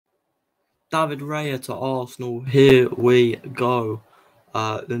David Raya to Arsenal. Here we go.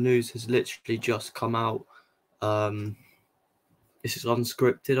 The news has literally just come out. This is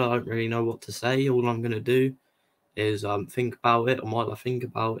unscripted. I don't really know what to say. All I'm going to do is think about it. And while I think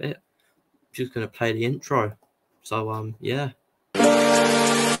about it, I'm just going to play the intro. So, yeah.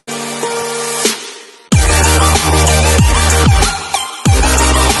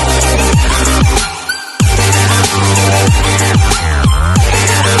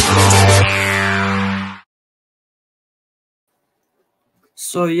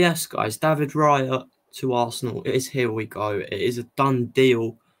 So yes, guys, David Raya to Arsenal. It is here we go. It is a done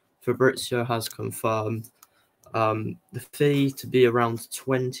deal. Fabrizio has confirmed the fee to be around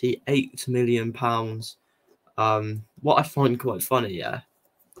 £28 million. What I find quite funny,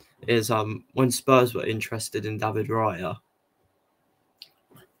 is when Spurs were interested in David Raya,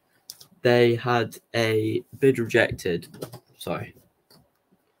 they had a bid rejected.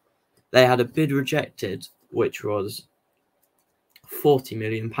 They had a bid rejected, which was £40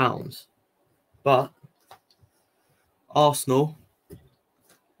 million. But Arsenal,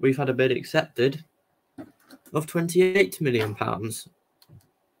 we've had a bid accepted of £28 million,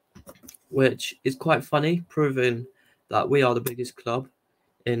 which is quite funny, proving that we are the biggest club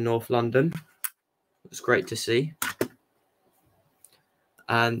in North London. It's great to see.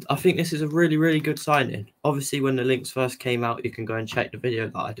 And I think this is a really, really good signing. Obviously, when the links first came out, you can go and check the video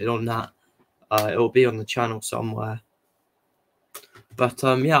that I did on that. It will be on the channel somewhere. But,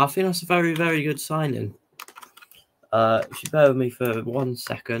 yeah, I think that's a very, very good signing. If you bear with me for 1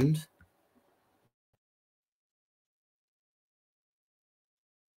 second.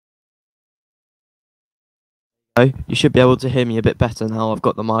 You should be able to hear me a bit better now. I've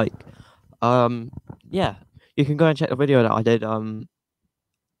got the mic. Yeah, you can go and check the video that I did.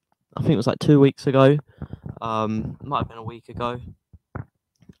 I think it was like 2 weeks ago. Might have been a week ago.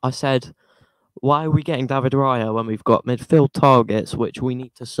 I said, why are we getting David Raya when we've got midfield targets which we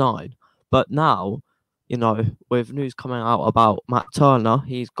need to sign? But now, you know, with news coming out about Matt Turner,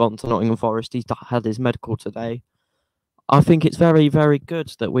 he's gone to Nottingham Forest. He's had his medical today. I think it's very, very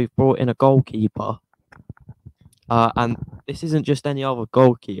good that we've brought in a goalkeeper. And this isn't just any other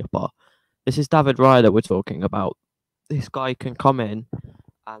goalkeeper. This is David Raya that we're talking about. This guy can come in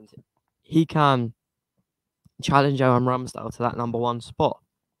and he can challenge Aaron Ramsdale to that number 1 spot.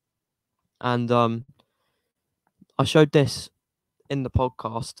 And I showed this in the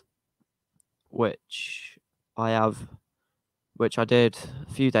podcast, which I did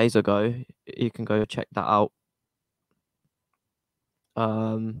a few days ago. You can go check that out.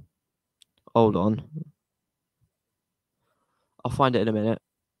 Hold on. I'll find it in a minute.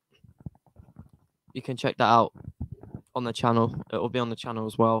 You can check that out on the channel. It will be on the channel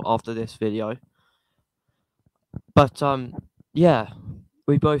as well after this video. But yeah,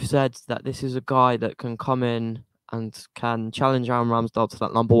 we both said that this is a guy that can come in and can challenge Aaron Ramsdale to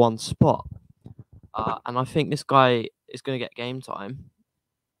that number 1 spot. And I think this guy is going to get game time.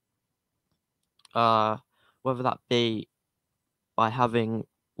 Whether that be by having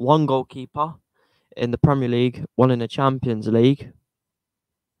 1 goalkeeper in the Premier League, 1 in the Champions League.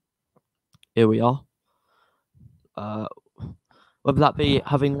 Here we are. Whether that be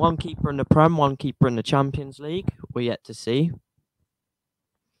having 1 keeper in the Prem, 1 keeper in the Champions League, we're yet to see.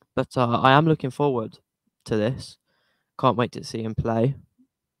 But I am looking forward to this. Can't wait to see him play.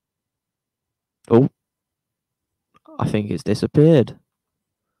 Oh, I think it's disappeared.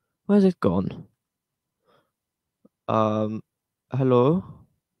 Where's it gone? Hello?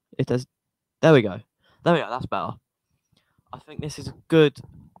 It has... There we go. That's better. I think this is good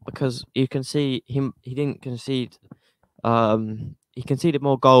because you can see him. He didn't concede. He conceded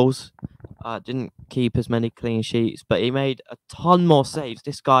more goals. Didn't keep as many clean sheets, but he made a ton more saves.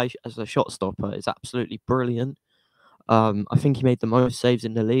 This guy, as a shot stopper, is absolutely brilliant. I think he made the most saves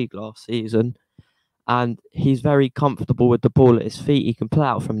in the league last season, and he's very comfortable with the ball at his feet. He can play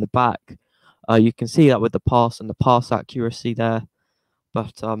out from the back. You can see that with the pass and the pass accuracy there.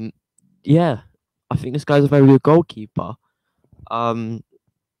 But yeah, I think this guy's a very good goalkeeper.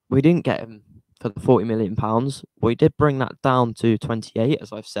 We didn't get him for the £40 million. We did bring that down to 28,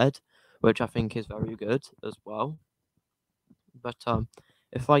 as I've said, which I think is very good as well. But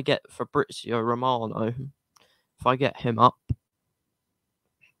if I get Fabrizio Romano, if I get him up,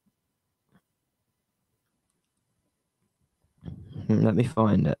 let me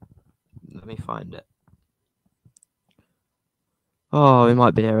find it. Oh, we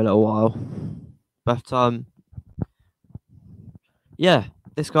might be here a little while. But yeah,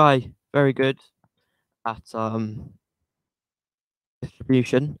 this guy, very good at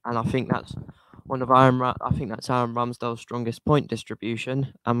distribution, and I think that's I think that's Aaron Ramsdale's strongest point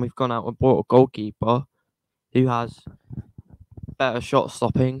distribution, and we've gone out and bought a goalkeeper who has better shot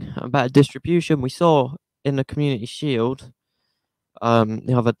stopping and better distribution. We saw in the Community Shield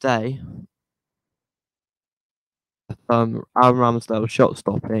the other day, Aaron Ramsdale's shot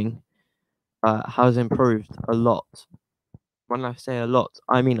stopping has improved a lot. When I say a lot,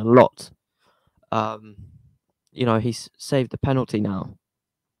 I mean a lot. Um, he's saved a penalty now.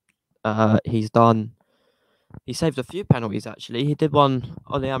 He saved a few penalties actually. He did one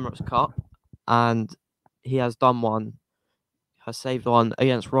on the Emirates Cup, and he has saved one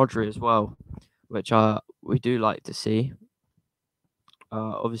against Rodri as well, which we do like to see.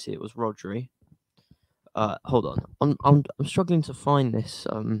 Obviously it was Rodri. Hold on, I'm struggling to find this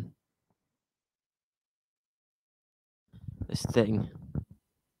this thing.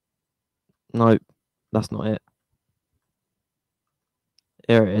 Nope, that's not it.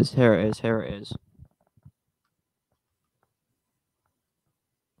 Here it is. Here it is. Here it is.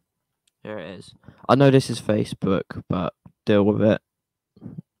 Here it is. I know this is Facebook, but deal with it.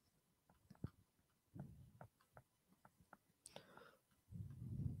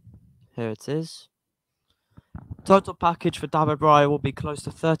 Here it is. Total package for David Raya will be close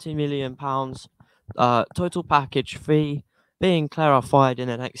to £30 million. Total package fee being clarified in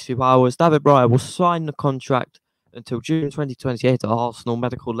the next few hours. David Raya will sign the contract until June 2028 at Arsenal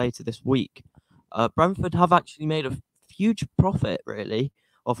Medical later this week. Brentford have actually made a huge profit, really,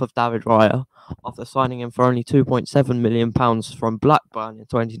 off of David Raya after signing him for only £2.7 million from Blackburn in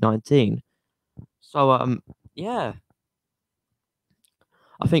 2019. So, yeah,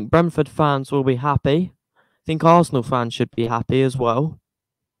 I think Brentford fans will be happy. I think Arsenal fans should be happy as well.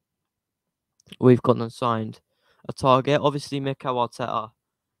 We've gotten signed a target. Obviously, Mikel Arteta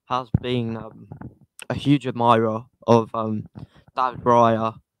has been a huge admirer of David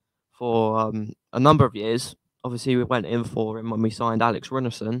Raya for a number of years. Obviously, we went in for him when we signed Alex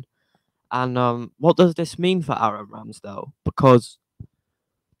Runnison. And what does this mean for Aaron Ramsdale? Because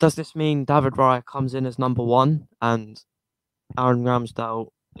does this mean David Raya comes in as number one and Aaron Ramsdale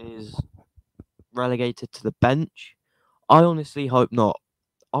is relegated to the bench? I honestly hope not.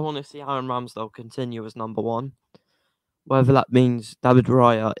 I want to see Aaron Ramsdale continue as number one. Whether that means David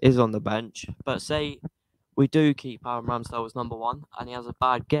Raya is on the bench. But say we do keep Aaron Ramsdale as number one and he has a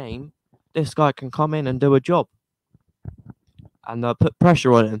bad game, this guy can come in and do a job and put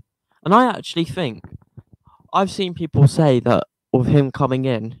pressure on him. And I actually think, I've seen people say that with him coming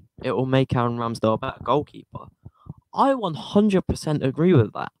in, it will make Aaron Ramsdale a better goalkeeper. I 100% agree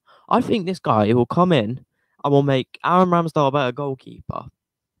with that. I think this guy will come in and will make Aaron Ramsdale a better goalkeeper.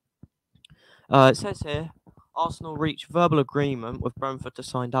 It says here, Arsenal reached verbal agreement with Brentford to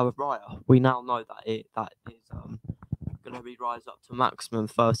sign David Raya. We now know that is going to be rise up to maximum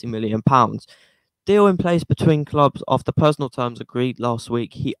 £30 million. Deal in place between clubs after personal terms agreed last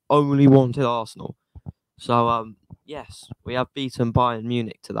week. He only wanted Arsenal. So, yes, we have beaten Bayern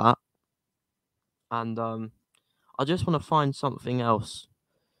Munich to that. And I just want to find something else.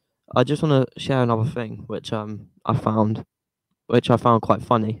 I just want to share another thing, which I found quite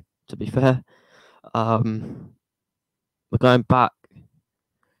funny, to be fair. We're going back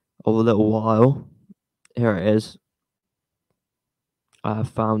a little while. Here it is. I have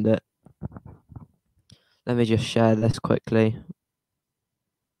found it. Let me just share this quickly.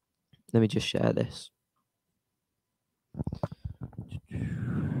 Let me just share this.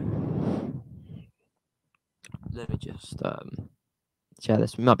 Let me just share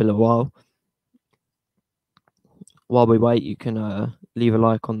this. It might be a little while. While we wait, you can leave a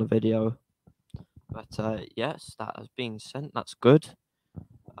like on the video. But yes, that has been sent. That's good.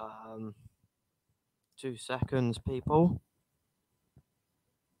 2 seconds, people.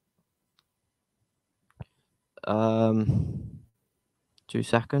 2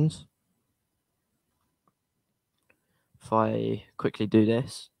 seconds. If I quickly do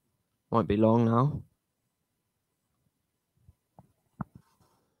this, won't be long now.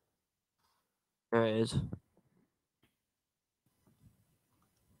 There it is.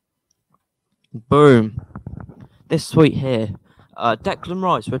 Boom. This tweet here. Declan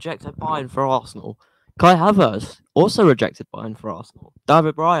Rice rejected Bayern for Arsenal. Kai Havertz also rejected Bayern for Arsenal.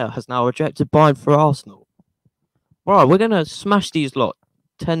 David Raya has now rejected Bayern for Arsenal. Right, we're going to smash these lot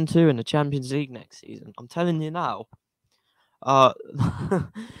 10-2 in the Champions League next season. I'm telling you now.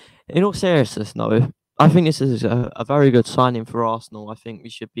 In all seriousness, no. I think this is a very good signing for Arsenal. I think we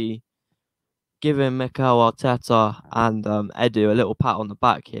should be giving Mikel Arteta and Edu a little pat on the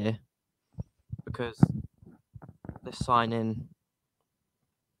back here, because this signing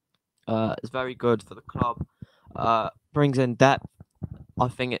is very good for the club. Brings in depth. I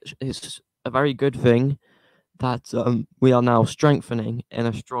think it's a very good thing that we are now strengthening in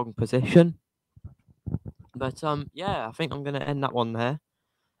a strong position. But yeah, I think I'm going to end that one there.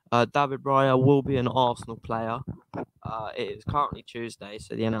 David Raya will be an Arsenal player. It is currently Tuesday,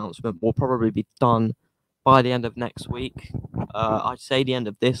 so the announcement will probably be done by the end of next week. I'd say the end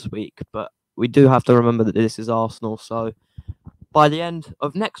of this week, but we do have to remember that this is Arsenal. So by the end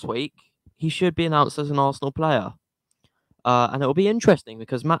of next week, he should be announced as an Arsenal player. And it will be interesting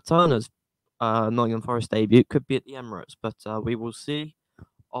because Matt Turner's Nottingham Forest debut could be at the Emirates, but we will see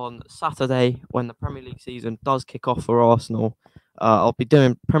on Saturday when the Premier League season does kick off for Arsenal. I'll be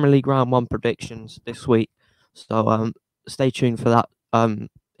doing Premier League round one predictions this week, so stay tuned for that.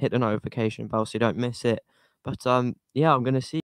 Hit the notification bell so you don't miss it. But yeah, I'm gonna see